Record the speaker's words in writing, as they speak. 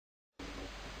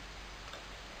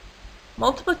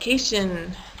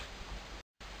Multiplication.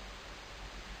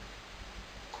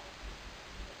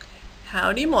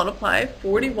 How do you multiply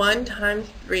 41 times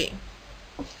 3?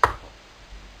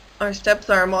 Our steps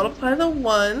are multiply the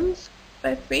 1s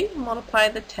by 3, multiply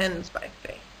the 10s by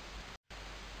 3.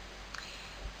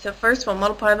 So first we'll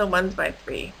multiply the 1s by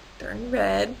 3. They're in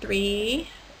red. 3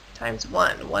 times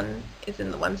 1. 1 is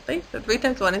in the 1s place, so 3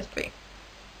 times 1 is 3.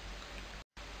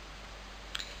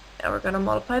 Now we're going to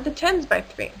multiply the 10s by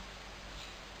 3.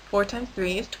 4 times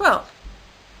 3 is 12.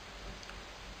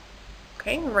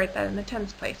 Okay, we'll write that in the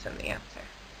tens place in the answer.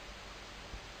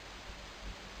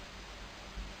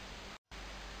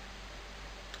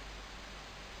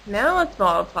 Now let's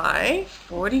multiply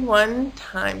 41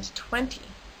 times 20.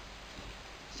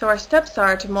 So our steps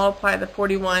are to multiply the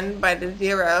 41 by the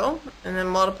 0, and then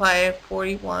multiply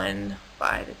 41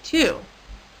 by the 2.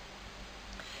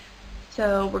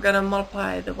 So we're going to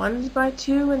multiply the 1s by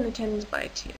 2 and the 10s by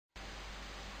 2.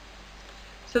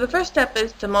 So the first step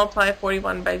is to multiply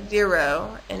 41 by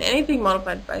 0, and anything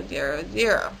multiplied by 0 is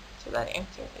 0. So that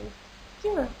answer is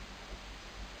 0.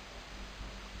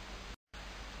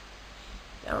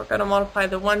 Now we're going to multiply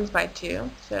the 1s by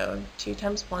 2, so 2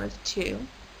 times 1 is 2.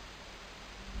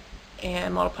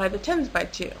 And multiply the 10s by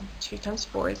 2. 2 times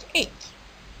 4 is 8.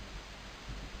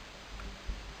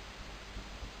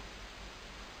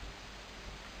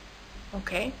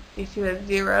 Okay, you see the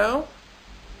 0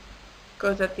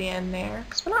 goes at the end there,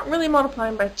 because we're not really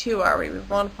multiplying by 2, are we? We're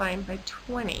multiplying by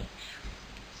 20.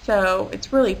 So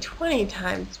it's really 20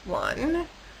 times 1.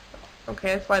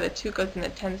 Okay, that's why the 2 goes in the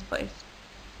tens place.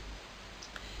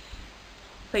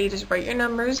 So you just write your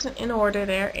numbers in order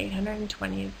there.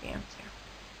 820 is the answer.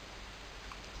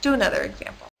 Let's do another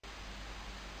example.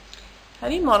 How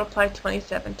do you multiply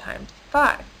 27 times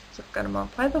 5? So we're going to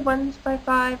multiply the 1s by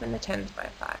 5 and the 10s by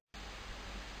 5.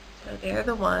 So there are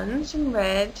the 1s in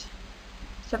red.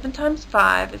 7 times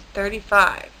 5 is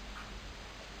 35.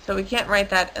 So we can't write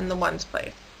that in the 1s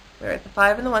place. We write the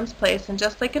 5 in the 1s place, and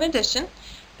just like in addition,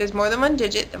 if there's more than one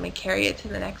digit, then we carry it to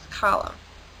the next column.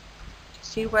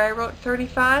 See where I wrote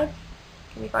 35?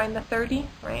 Can you find the 30?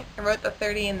 Right? I wrote the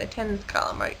 30 in the tens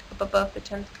column, right up above the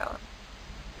tens column.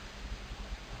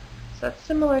 So that's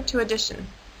similar to addition.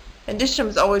 Addition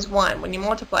is always 1. When you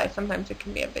multiply, sometimes it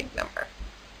can be a big number.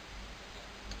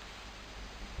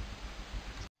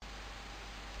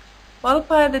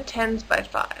 Multiply the 10s by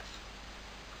 5.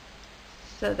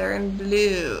 So they're in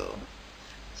blue.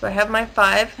 So I have my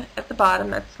 5 at the bottom.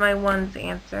 That's my 1's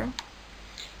answer.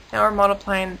 Now we're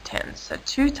multiplying the 10s. So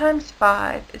 2 times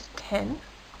 5 is 10.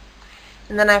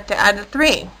 And then I have to add a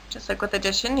 3. Just like with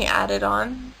addition, you add it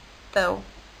on the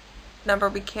number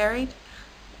we carried.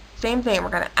 Same thing, we're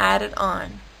going to add it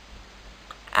on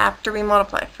after we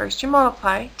multiply. First you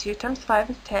multiply. 2 times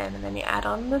 5 is 10. And then you add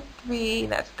on the 3.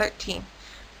 That's 13.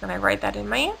 And I write that in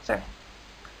my answer.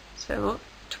 So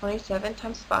 27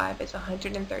 times 5 is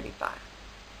 135.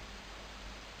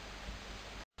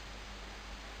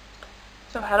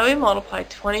 So how do we multiply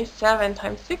 27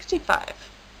 times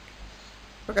 65?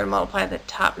 We're going to multiply the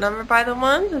top number by the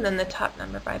 1s and then the top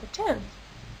number by the 10s.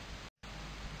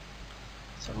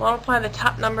 So multiply the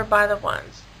top number by the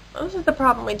 1s. Well, this is the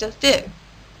problem we just did,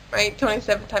 right?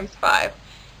 27 times 5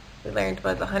 we learned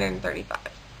was 135.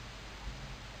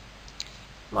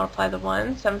 Multiply the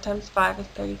 1. 7 times 5 is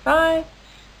 35.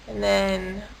 And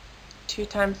then 2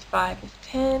 times 5 is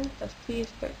 10. Plus 3 is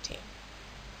 13.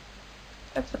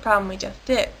 That's the problem we just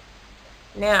did.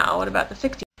 Now, what about the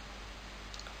 60?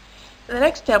 In the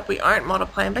next step, we aren't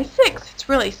multiplying by 6. It's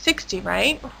really 60,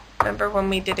 right? Remember when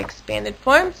we did expanded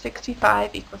form?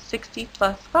 65 equals 60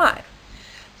 plus 5.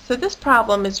 So this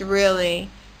problem is really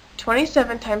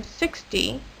 27 times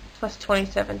 60 plus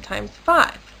 27 times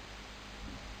 5.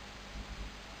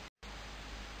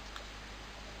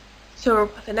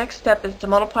 So the next step is to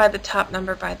multiply the top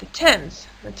number by the 10s.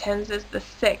 The 10s is the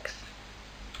 6.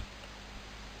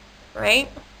 Right?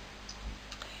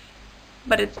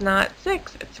 But it's not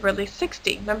 6, it's really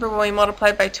 60. Remember when we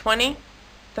multiplied by 20,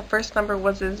 the first number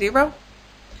was a 0?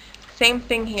 Same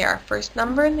thing here. Our first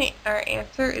number in our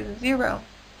answer is 0.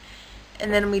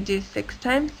 And then we do 6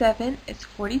 times 7 is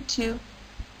 42.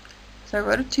 So I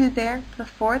wrote a 2 there, put a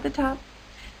 4 at the top.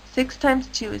 6 times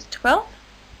 2 is 12.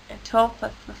 And 12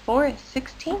 plus the 4 is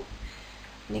 16.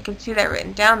 And you can see that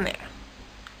written down there.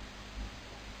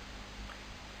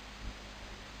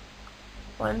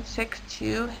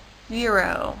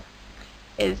 1620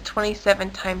 is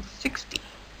 27 times 60.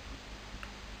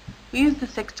 We use the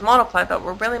 6 to multiply, but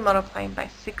we're really multiplying by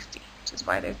 60, which is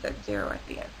why there's that 0 at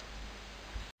the end.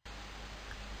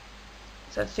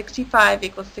 So 65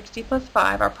 equals 60 plus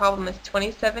 5. Our problem is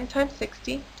 27 times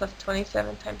 60 plus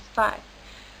 27 times 5.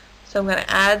 So I'm going to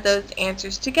add those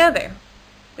answers together.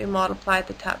 We multiply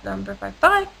the top number by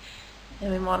 5,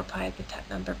 and we multiply the top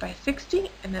number by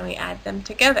 60, and then we add them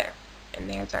together. And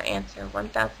there's our answer,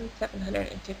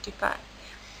 1,755.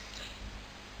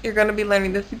 You're going to be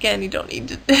learning this again. You don't need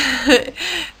to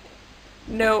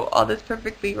know all this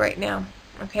perfectly right now.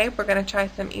 Okay, we're going to try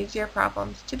some easier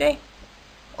problems today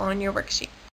on your worksheet.